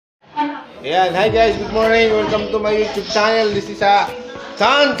Ayan, hi guys, good morning. Welcome to my YouTube channel. This is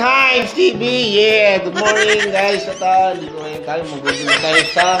Sometimes TV. Yeah, good morning guys. At dito ngayon tayo, mag-video tayo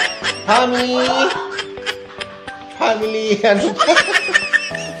sa family, ano ba?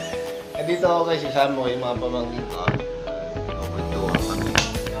 Dito ako guys, isama ko yung mga pamangkin ko.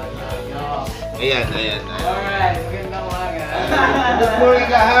 Ayan. Alright, magandang umaga. Good morning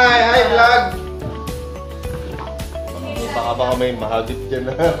ka, hi vlog. Baka may mahagit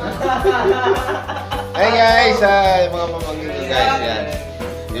dyan. Hi guys, yung mga pamangkin ko guys, yan.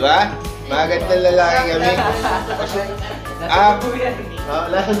 Di ba? Magandang lalaki kami.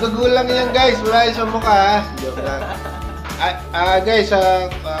 Nagkagulang yan guys, wala yung sa mukha ha. Joke lang. Guys,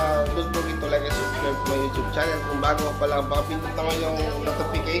 don't forget to like and subscribe to my YouTube channel. Kung bago ka pa lang, baka pindutin naman yung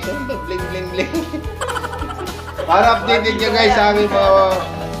notification, bling. Para updated nyo guys sa aming mga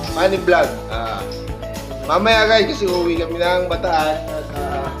money vlog. Mamaya guys, kasi uuwi kami ng Bataan at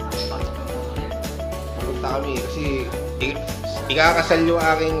punta kami kasi ikakasal yung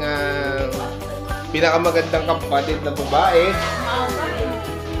aking pinakamagandang kapatid na babae.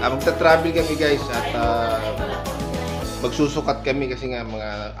 Magta-travel kami guys at magsusukat kami kasi nga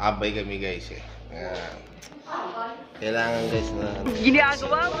mga abay kami guys eh. Kailangan guys na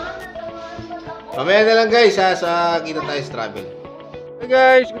ginagawa mo. Mamaya na lang guys sa kita tayo sa travel. Hey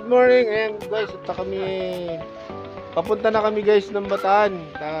guys, good morning. And guys, papunta na kami guys ng Bataan.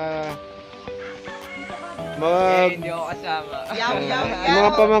 Hindi ako kasama. Yung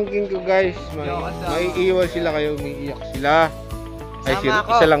mga pamangkin ko guys, may iiwan sila kayo, umiiyak sila. Ay,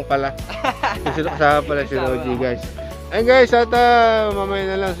 isa lang pala. Kasama pala si Roji guys. Ayun guys, at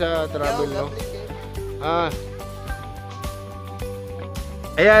mamaya na lang sa travel no.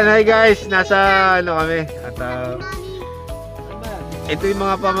 Ayan, hi guys, nasa ano kami at ito yung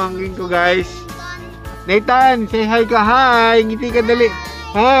mga pamangkin ko guys. Nathan, say hi ka, hi, ngiti ka dali.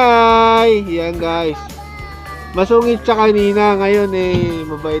 Hi, yan guys. Masungit siya kanina, ngayon eh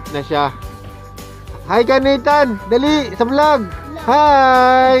mabait na siya. Hi ka Nathan, dali sa vlog.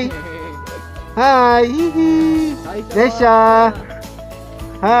 Hi. Hi, hihi. Nesha.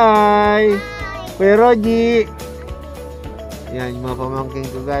 Hi. Kuya Roji. Yan, yung mga pamangkin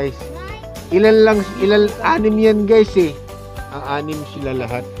ko guys. Anim yan guys eh. Ang 6 sila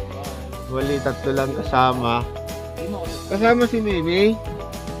lahat. Wali 3 lang kasama. Kasama si Mimi.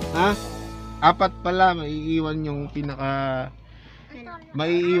 Ha? 4 pala. Maiiwan yung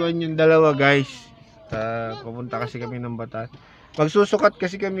maiiwan yung 2 guys. Pupunta kasi kami ng Bataan. Magsusukat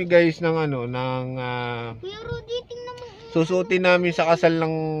kasi kami guys ng susuotin namin sa kasal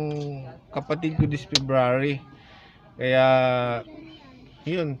ng kapatid ko this February. Kaya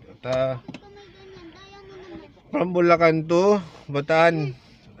yun. From Bulacan to Bataan.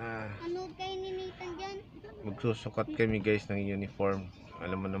 Magsusukat kami guys ng uniform.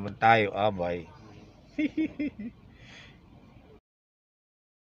 Alam mo naman tayo, abay.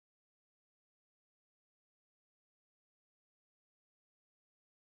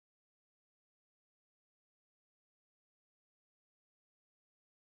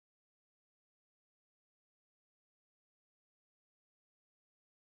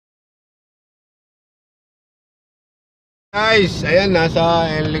 Guys, ayan, nasa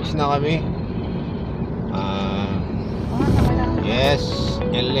LX na kami. Yes,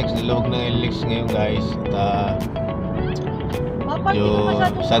 LX, nilog ng LX ngayon guys. At yung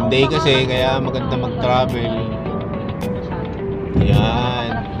Sunday kasi, kaya maganda mag-travel.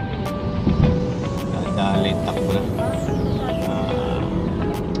 Ayan. Dali, takbo na.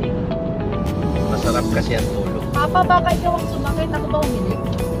 Masarap kasi ang tulog. Papa, baka ikaw ang sumakit, ako ba umilig?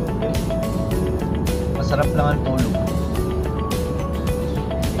 Masarap lang ang tulog.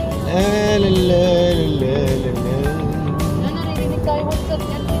 Naririnig tayo kung saan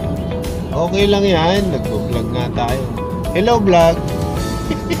yan. Okay lang yan, nag-vlog nga tayo. Hello vlog.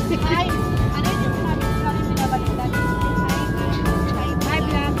 Hi! Ano yung sabi binabaliktad? Hi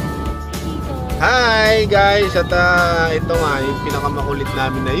vlog! Hi guys, at ito nga yung pinakamakulit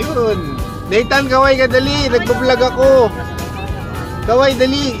namin na yun. Nathan, kaway ka dali, nag-vlog ako. Kaway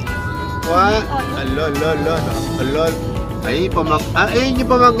dali. Alol. Ayun yung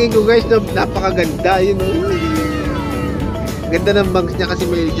pamangkin ko guys, napakaganda yun. Ganda ng bangs niya kasi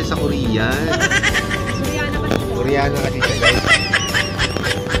may siya sa Korean. Koreana kasi siya guys.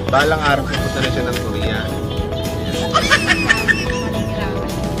 Balang araw pupunta na siya ng Korea.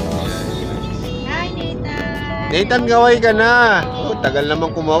 Hi Nathan! Nathan, kaway ka na. Tagal naman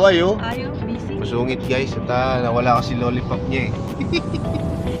kumaway oh. Ayaw, busy. Masungit guys, at nawala kasi lollipop niya eh.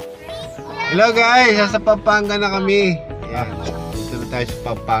 Hello guys, nasa Pampanga na kami. Ayan, dito na tayo sa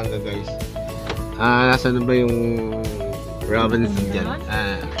Pampanga guys. Nasaan na ba yung Robinson dyan.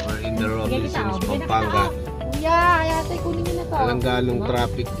 We're in the Robinsons, Pampanga. Kuya, ayatay kunin nyo na to. Walang galong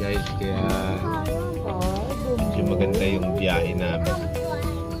traffic guys, kaya medyo maganda yung biyahe namin.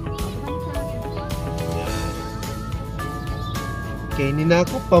 Kenny na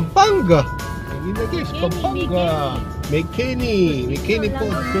ako, Pampanga! Hindi na guys, Pampanga! May Kenny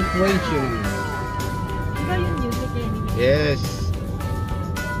Food Corporation. Diba yun yun, Kenny? Yes.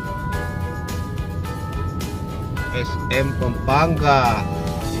 SM Pampanga.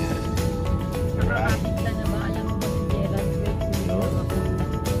 Yan. Alright. Nakakita na ba? Alam mo ba si Gerald? No?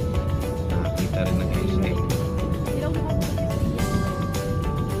 Nakakita rin ng SM. Ilang mo ba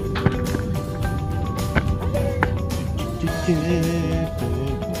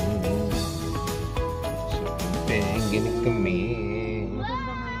Pengen kami.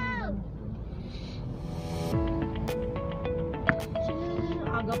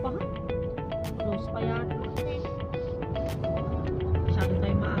 Aga pa ha? Close pa yata. Masyado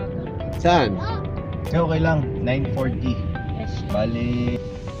tayo maaga. Saan? Okay lang, 9:40. Yes. Bali,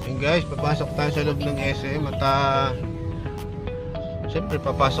 Ayun guys, papasok tayo sa loob ng SM at siyempre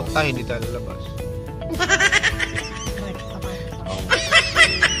papasok tayo, hindi tayo lalabas.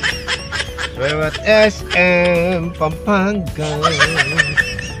 We're at SM Pampanga. Wala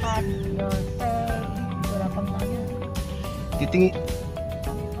pang tayo.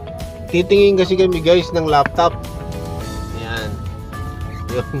 Titingin kasi kami guys ng laptop. Yan.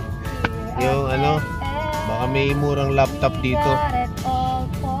 Yung ano, baka may murang laptop dito.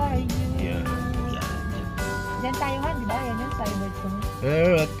 Yan. Diyan tayo ha, di ba? Yan yung cyber ko.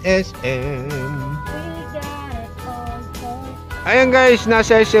 We're at SM. Ayan guys,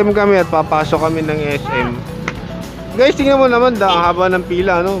 nasa SM kami at papasok kami ng SM. Guys, tingnan mo naman, ang haba ng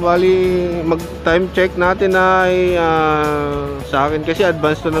pila, no? Bali, mag-time check natin ay sa akin kasi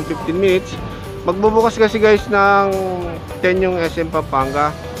advance to ng 15 minutes. Magbubukas kasi guys ng 10 yung SM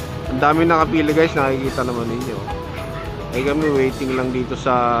Pampanga. Ang dami nakapila guys, nakikita naman ninyo. Ay kami waiting lang dito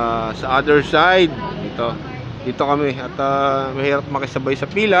sa other side. Dito kami at mahirap makisabay sa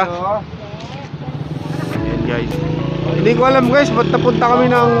pila. Ayan guys. Hindi ko alam guys, ba't napunta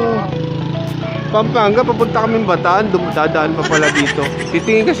kami ng Pampanga, papunta kami ng Bataan, dadaan pa pala dito.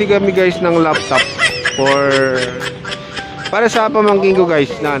 Titingin kasi kami guys ng laptop para sa pamangkin ko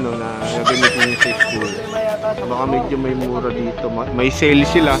guys na ano, na gamitin niya sa school. Baka medyo may mura dito, may sale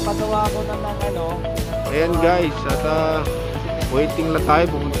sila. Ayan guys, at waiting lang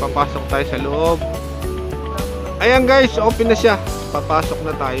tayo, papasok tayo sa loob. Ayan guys, open na siya, papasok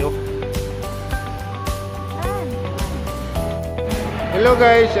na tayo. Hello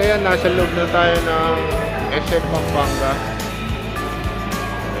guys, ayan, nasa loob na tayo ng SM Pampanga.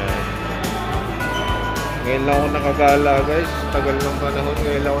 Ayan. Ngayon lang ako nakagala guys, tagal ng panahon,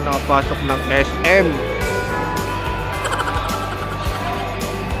 ngayon lang ako nakapasok ng SM.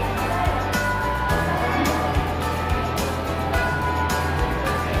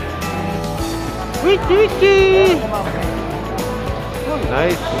 Witchy!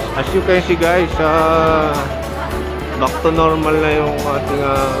 Nice, as you can see guys, back to normal na yung ating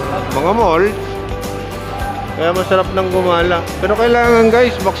mga mall. Kaya masarap nang gumala. Pero kailangan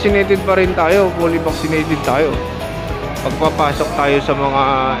guys, vaccinated pa rin tayo. Fully vaccinated tayo pagpapasok tayo sa mga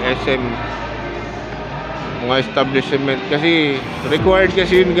SM, mga establishment. Kasi required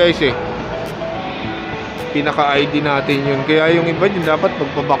kasi yun guys eh. Pinaka-ID natin yun. Kaya yung iba yun, dapat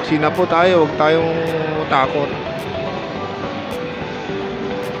magpabaksina po tayo. Huwag tayong takot.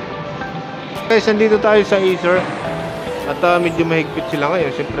 Guys, nandito tayo sa Acer. At medyo mahigpit sila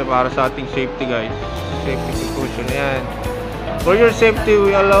ngayon. Siyempre para sa ating safety guys. Safety precaution. Ayan. For your safety,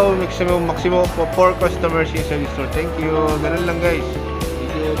 we allow maximum for 4 customers inside the store. Thank you. Ganun lang guys.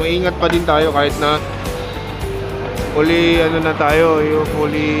 Medyo maingat pa din tayo kahit na fully ano na tayo. Yung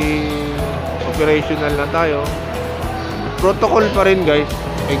fully operational na tayo. Protocol pa rin guys.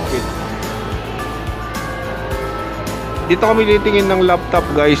 Higpit. Dito kami titingin ng laptop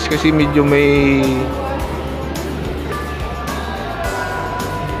guys. Kasi medyo may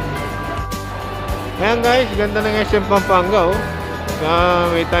ayan guys, ganda ng SM Pampanga oh.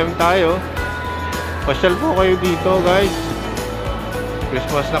 May time tayo. Pasyal po kayo dito guys.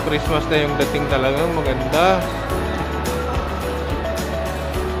 Christmas na yung dating, talagang maganda.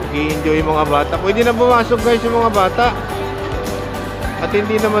 Nag-i-enjoy yung mga bata. Pwede na pumasok guys yung mga bata. At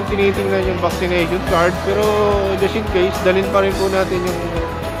hindi naman tinitingnan yung vaccination card. Pero just in case, dalhin pa rin po natin yung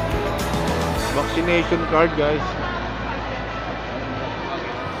vaccination card guys.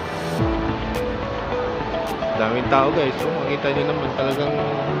 Daming tao guys, so makita nyo naman talagang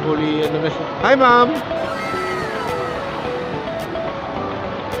fully ano na siya. Hi ma'am!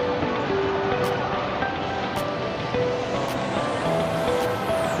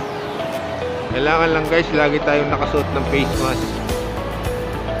 Kailangan lang guys, lagi tayong nakasuot ng face mask.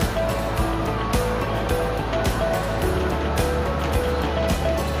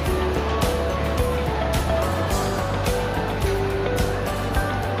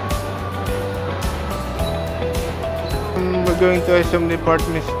 We're going to some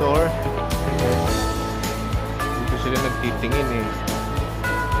department store. Dito sila nagtitingin eh.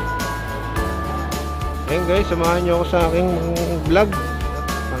 Ayun guys, samahan nyo ako sa aking vlog.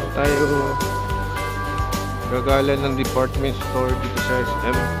 Saan tayo gagala ng department store dito sa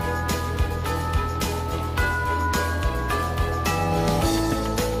SM.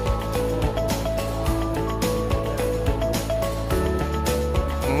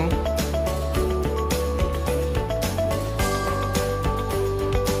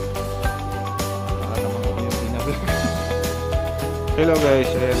 Hello guys,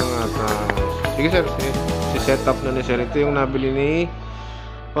 ayan na nga. Sige sir, si setup na ni sir. Ito yung nabili ni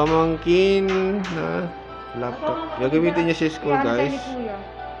pamangkin na laptop. Gagamitin niya sa school guys.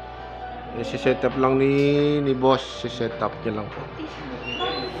 Si setup lang ni boss. Si setup niya lang po.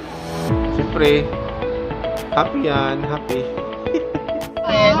 Siyempre, happy yan, happy.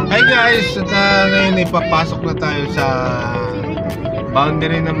 Hi guys, at ngayon ipapasok na tayo sa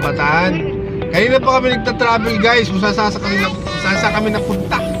boundary ng Bataan. Kanina pa kami nagta-travel guys, kung saan kami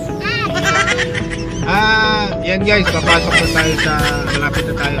napunta. Yan guys, papasok na tayo sa, malapit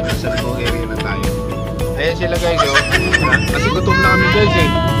na tayo sa Salvo area na tayo. Ayan sila guys, oh. Kasi gutom na kami guys eh.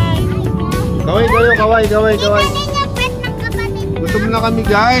 Kaway kayo, kaway. Gutom na kami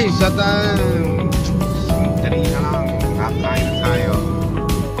guys, at dali na lang, kakain tayo.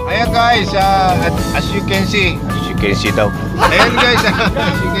 Ayan guys, as you can see daw. Ayan guys,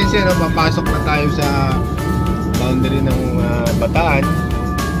 as you can see, papasok na tayo sa boundary ng Bataan.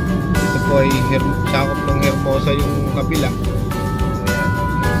 Ito po ay sakop ng Hermosa yung kabila. Ayan,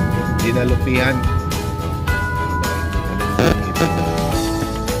 dinalupihan.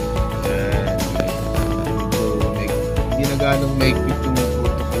 Ayan, hindi na ganong mahigpit yung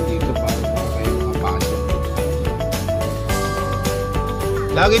protocol dito para kayo makapasok.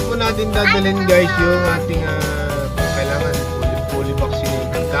 Lagi po natin dadalhin guys yung ating kailangan fully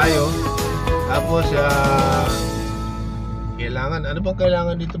vaccinated tayo. Tapos kailangan, ano bang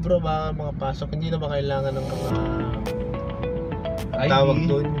kailangan dito bro? Baka makapasok, hindi na ba kailangan ng mga tawag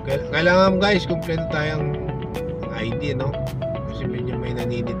doon? Kailangan guys, kumpleto tayong ID, no? Kasi medyo may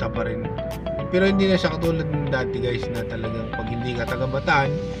naninita pa rin. Pero hindi na siya katulad ng dati guys, na talagang pag hindi ka taga Bataan,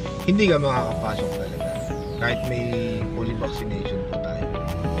 hindi ka makakapasok talaga. Kahit may fully vaccination po tayo.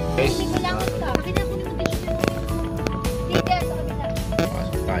 Guys,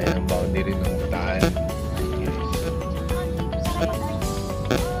 pasok tayo ng boundary ng Bataan.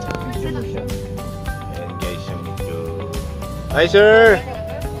 Ayan guys, yung medyo... Hi sir!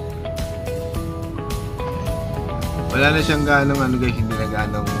 Wala na siyang ganong ano guys, hindi na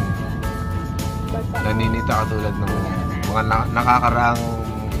ganong naninita katulad ng mga nakakaraang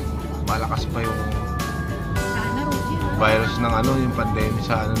malakas pa yung virus ng ano, yung pandemic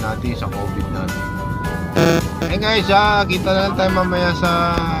sa ano natin, sa COVID natin. Hey guys, kita na lang tayo mamaya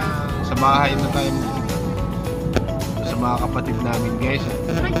sa bahay na tayo sa mga kapatid namin guys.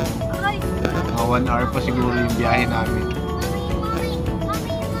 Mga 1 hour pa siguro yung biyahe namin.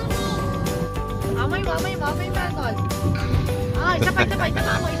 Mamay, Bagol. Isa pa mo.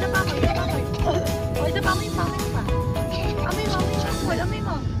 Isa pa mo yung mamay pa.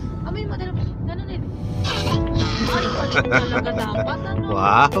 Amoy mo, ganun din. Ay, balik talaga dapat, ano?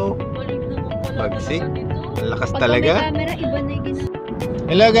 Wow! Balik naman pala Bagsik. talaga nito. Ang lakas talaga. Pag camera, iba na yung ginagawa.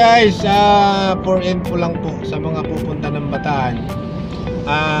 Hello guys, for info lang po sa mga pupunta ng Bataan.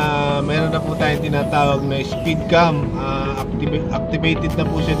 Meron na po tayong tinatawag na speed cam. Activated na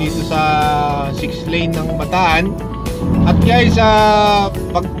po siya dito sa 6 lane ng Bataan. At guys,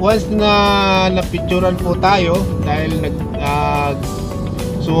 pag once na napicturan po tayo dahil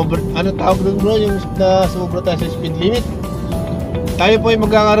sumobra, ano tawag doon bro, yung sumobra tayo sa speed limit, tayo po ay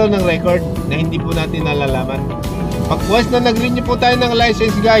magkakaroon ng record na hindi po natin nalalaman. Pag once na nag-renew po tayo ng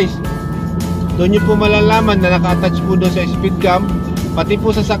license guys, doon nyo po malalaman na naka-attach po doon sa speed cam, pati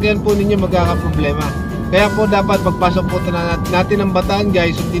po sa sakyan po ninyo magkakaproblema. Kaya po dapat pagpasok po natin ng Bataan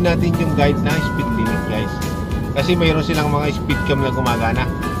guys, sundin natin yung guide na speed limit guys. Kasi mayroon silang mga speed cam na gumagana.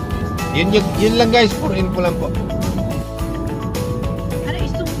 Yun lang guys, for info lang po.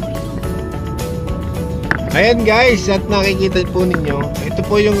 Ayan guys, at nakikita po ninyo, ito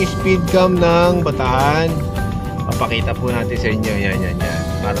po yung speed cam ng Bataan. Papakita po natin sa inyo. Yan.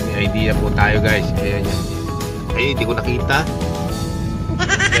 Para may idea po tayo guys. Ayan. Ay, hindi ko nakita.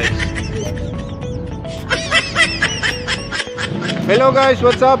 Guys. Hello guys,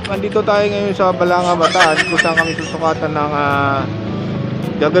 what's up? Andito tayo ngayon sa Balanga, Bataan, kung saan kami susukatan ng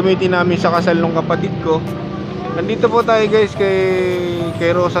gagamitin namin sa kasal ng kapatid ko. Nandito po tayo guys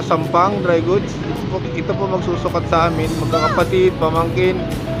kay Rosa Sampang Dry Goods. Ito po magsusukat sa amin, magkakapatid, pamangkin.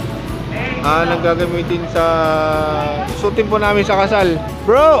 Nang gagamitin sa susutin po namin sa kasal.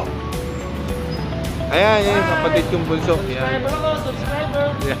 Bro! Ayan, yan, kapatid kong bunso. Yan.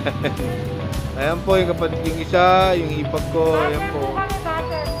 Ayan po yung kapatid yung isa, yung ipag ko. Ayan po.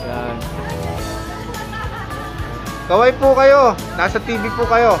 Ayan. Kaway po kayo. Nasa TV po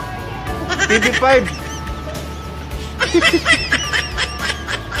kayo. TV5.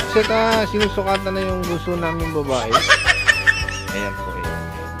 Saka sinusukatan na yung gusto namin babae. Ayan po. Ayan.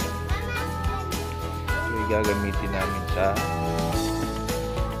 So gagamitin namin sa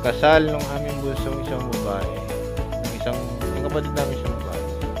kasal ng aming bunsong isang babae. Yung kapatid namin isang babae.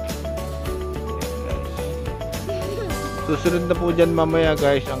 Susunod na po dyan mamaya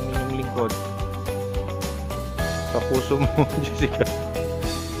guys ang inyong lingkod. Sa puso mo, Jessica.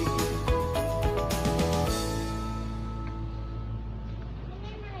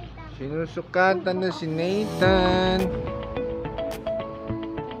 Sinusukatan na si Nathan.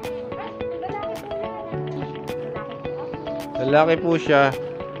 Lalaki po siya.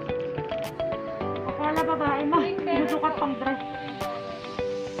 Akala babae mo. Sinusukat pang dress.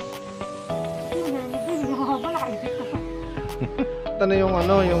 Ito na yung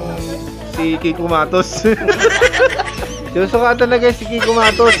yung si Kiko Matos. Sinusukatan na guys si Kiko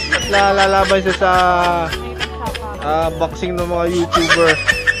Matos. Lalaban siya sa boxing ng mga YouTuber.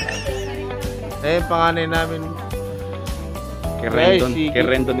 Panganay namin. Kerendon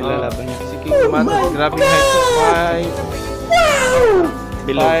nilalaban niya. Si Kiko Matos. Grabe yung height.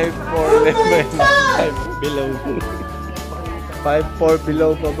 5'4" Below. 5'4"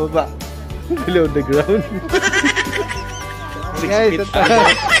 below pababa. Below the ground. Guys, ito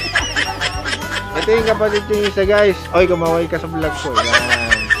yung kapatid yung isa guys. Oy, kumaway ka sa vlog ko.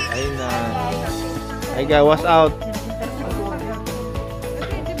 Yan. Ayun na. Ay guys, what's out?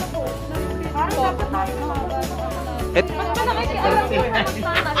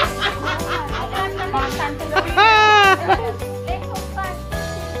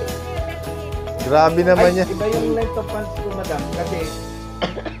 Grabe naman yan. Iba yung length of pants ko, madam, kasi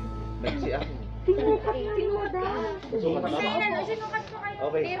nagsi ako.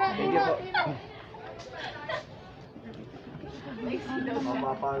 Okay, thank you po.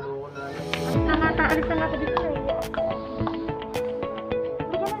 Mapapalo ko na lang. Nakataalis na ako dito.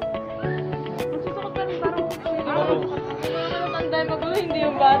 Magsusukat ka rin parang manday magulo, hindi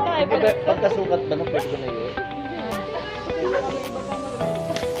yung bata. Pagkasukat ba ng pwede na yun?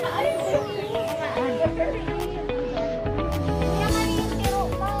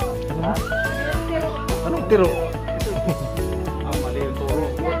 Anong tiro? Mali yung turo.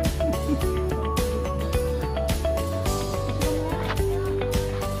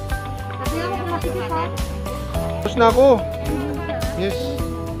 Tapos na ako. Yes.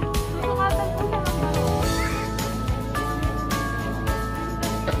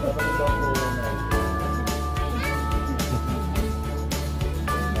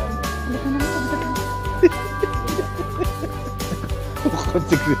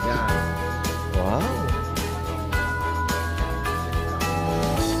 Wow.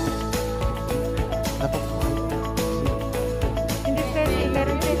 Hindi pwede,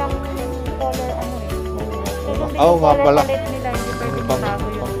 meron silang color Oo nga pala. Nila, hindi pwede matago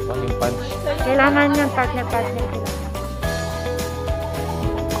yun. Yung punch. Kailangan yung partner sila.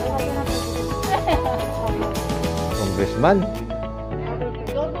 Congressman.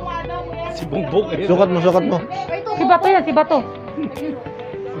 Si Bongbong. Sukat mo. Si Bato yan, si Bato.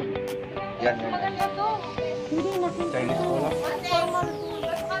 Yan. Hindi na si Chinese ko lang.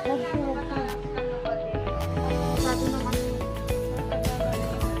 Sabi naman.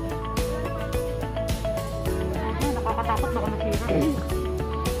 Nakakatakot baka masira.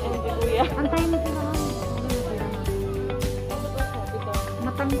 Antayin mo sila lang.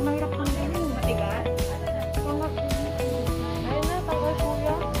 Mahirap kang ganyan. Matigas? Ayun na, tawag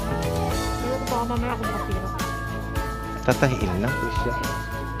kuya. Ayun ko baka mamaya kung masira. Tatahiin lang po siya.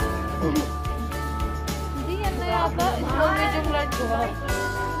 Hindi yan na yata. Slow medium large ko ba?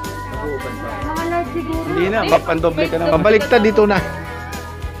 Mga large siguro. Hindi na, papandoble ka na. Pabaliktad dito na.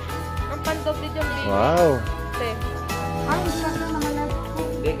 Ang pandoble dyan, baby. Wow. Ay, hindi kasi mga large ko.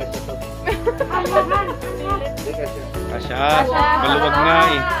 Hindi, kasi to. Ay, mahal. Hindi, kasi. Kasya. Maluwag nga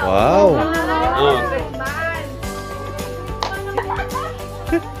eh. Wow. Oo.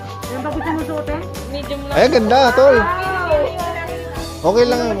 Yan ba gusto mo suotin? Medium lang. Ay, ganda, tol. Okay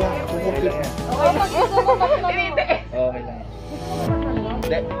lang ako. Kukumplit. Okay lang.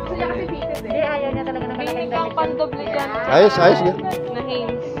 Hindi, ayaw niya talaga na malaking damit. Pandoble dyan. Ayos, ayos. Na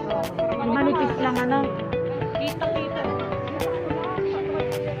Hanes. Manipis lang ano. Kita.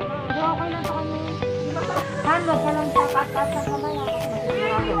 Okay lang sa kanya. Han, wag ka lang pakat sa kamay.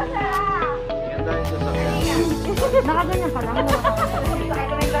 Nakaganyan ka lang.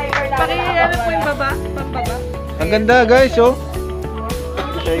 Pakiano po yung baba? Pambaba? Ang ganda guys, oh.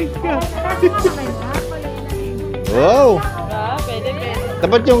 Wow. Ah, pwede.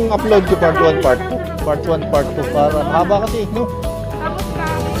 Dapat yung upload ko part 1, part 2. Part 1, part 2 para mahaba kasi, no? Tapos ka,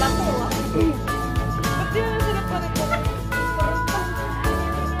 lako. Ba't di na sila parang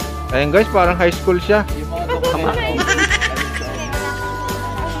Ayun guys, parang high school siya. Yung mga